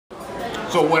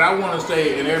So what I want to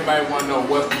say, and everybody want to know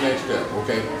what's the next step,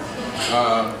 okay?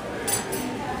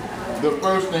 The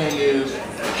first thing is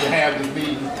to have this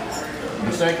meeting.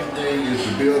 The second thing is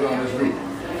to build on this group,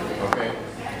 okay?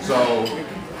 So,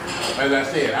 as I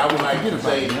said, I would like to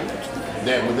say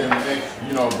that within the next,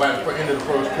 by the end of the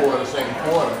first quarter, second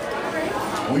quarter,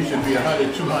 we should be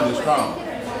 100, 200 strong.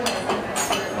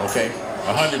 Okay?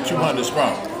 100, 200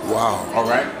 strong. Wow. All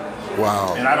right?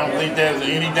 Wow. And I don't think there's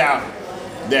any doubt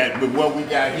that with what we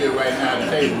got here right now at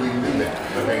the table, we can do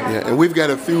that. Okay? Yeah, and we've got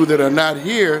a few that are not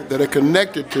here that are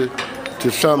connected to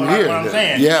some here. That's what I'm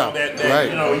saying. Yeah, that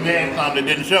right. You had some that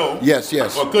didn't show. Yes,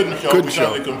 yes. Or couldn't show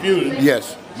because of confusion.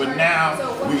 Yes. But now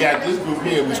we got this group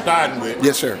here we're starting with.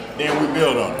 Yes, sir. Then we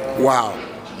build on it. Wow.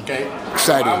 Okay?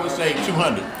 Exciting. So I would say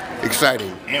 200.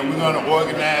 Exciting. And we're going to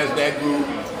organize that group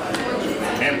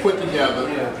and put together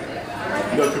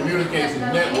the communications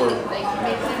network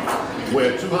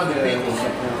where 200 people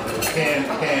can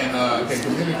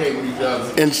communicate with each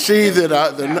other and see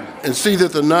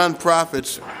that the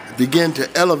nonprofits begin to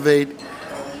elevate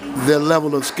their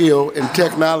level of skill in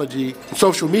technology,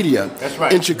 social media. That's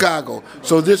right. In Chicago.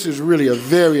 So this is really a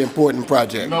very important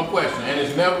project. No question, and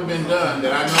it's never been done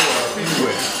that I know of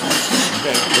anywhere.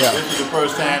 Okay, yeah. This is the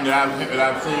first time that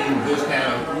I've seen this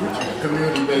kind of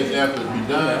community-based effort be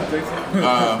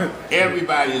done.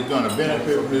 Everybody is going to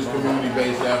benefit from this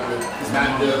community-based effort,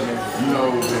 not just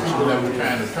the people that we're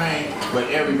trying to train,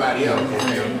 but everybody else.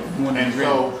 Okay? And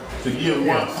so, to give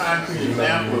one concrete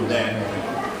example of that,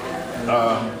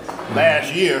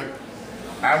 last year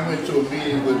I went to a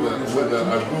meeting with a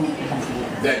group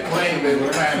that claimed they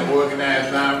were trying to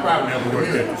organize nonprofits in the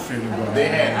community. They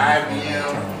had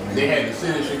IBM, they had the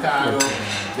city of Chicago,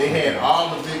 they had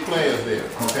all the big players there,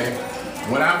 okay?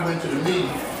 When I went to the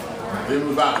meeting, there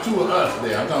was about 2 of us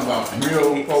there. I'm talking about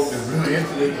real folks that's really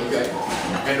into this, okay?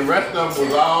 And the rest of them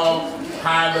was all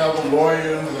high-level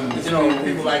lawyers and,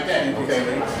 people like that,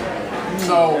 okay?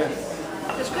 So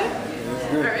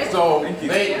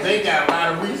they got a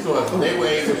lot of resources. They were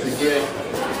able to get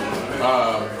a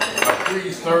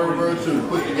free server to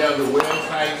put together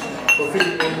websites for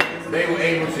people. They were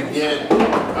able to get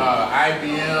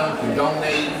IBM to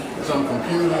donate some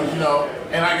computers,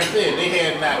 And like I said, they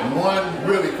had not one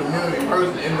really community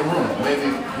person in the room.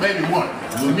 Maybe one.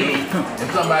 It was me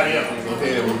and somebody else,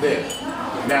 okay, that was there.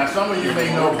 Now, some of you may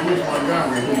know Bruce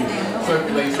Montgomery, who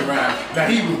circulates around. Now,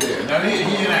 he was there. Now, he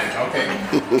and I, okay?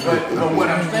 But what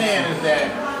I'm saying is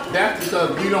that's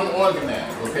because we don't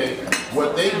organize, okay?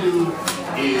 What they do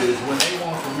is when they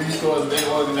want some resources, they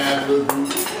organize a little group.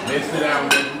 They sit down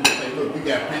with that group and say, look, we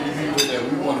got 50 people that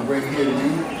we want to bring here to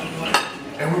you,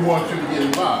 and we want you to get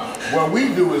involved. What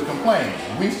we do is complain.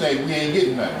 We say we ain't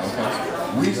getting nothing, okay?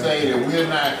 We say that we're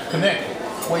not connected.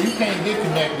 Well, you can't get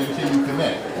connected until you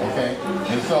connect, okay?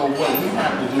 And so what we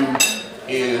have to do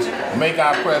is make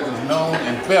our presence known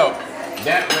and felt.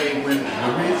 That way when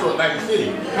the resource, like the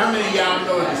city, how many of y'all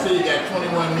know that the city got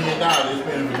 $21 million they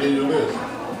spending for digital literacy? I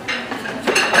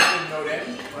didn't know that.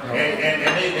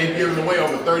 And they've given away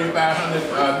over 3,500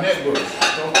 netbooks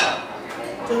so far.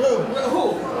 To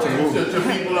who? To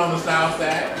people on the south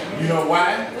side. You know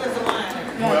why?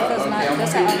 Well, okay, I'm going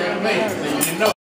to give you the information so you can know.